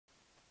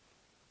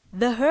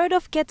The herd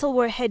of cattle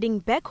were heading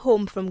back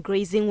home from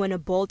grazing when a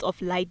bolt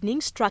of lightning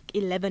struck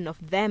 11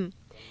 of them.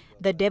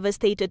 The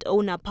devastated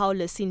owner,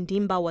 Paula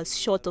Sindimba, was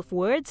short of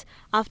words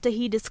after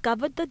he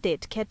discovered the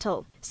dead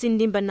cattle.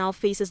 Sindimba now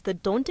faces the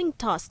daunting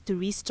task to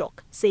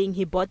restock, saying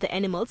he bought the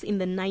animals in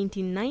the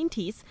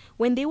 1990s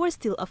when they were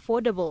still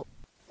affordable.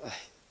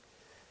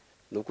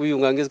 It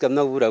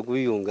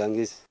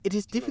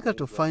is difficult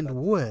to find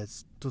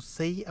words to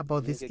say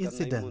about this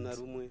incident,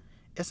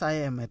 as I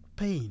am at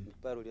pain.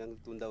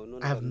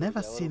 I have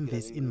never seen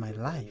this in my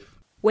life.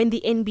 When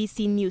the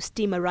NBC news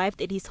team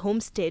arrived at his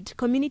homestead,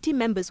 community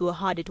members were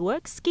hard at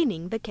work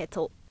skinning the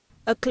cattle.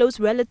 A close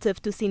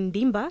relative to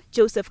Sindimba,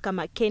 Joseph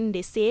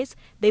Kamakende, says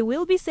they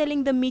will be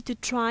selling the meat to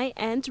try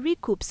and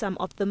recoup some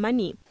of the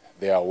money.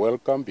 They are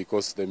welcome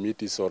because the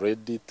meat is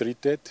already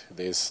treated.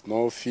 There's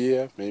no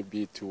fear,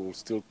 maybe it will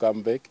still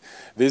come back.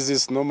 This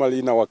is normally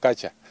in our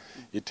culture.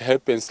 It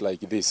happens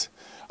like this,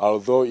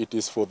 although it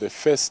is for the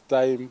first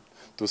time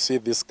to see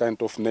this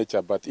kind of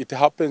nature, but it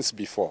happens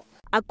before.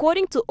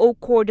 According to Oak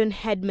Cordon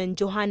headman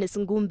Johannes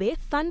Ngumbe,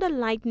 thunder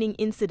lightning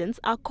incidents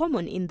are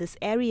common in this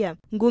area.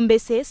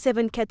 Ngumbe says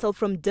 7 cattle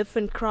from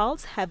different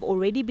kraals have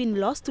already been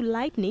lost to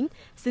lightning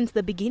since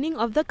the beginning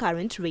of the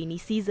current rainy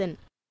season.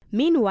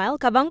 Meanwhile,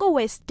 Kavango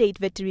West State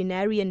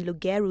veterinarian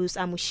Lugerus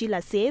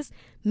Amushila says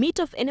meat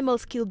of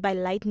animals killed by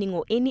lightning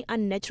or any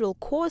unnatural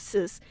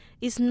causes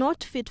is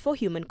not fit for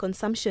human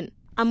consumption.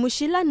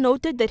 Amushila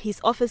noted that his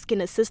office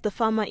can assist the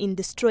farmer in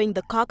destroying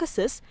the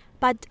carcasses,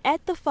 but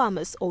at the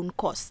farmer's own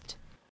cost.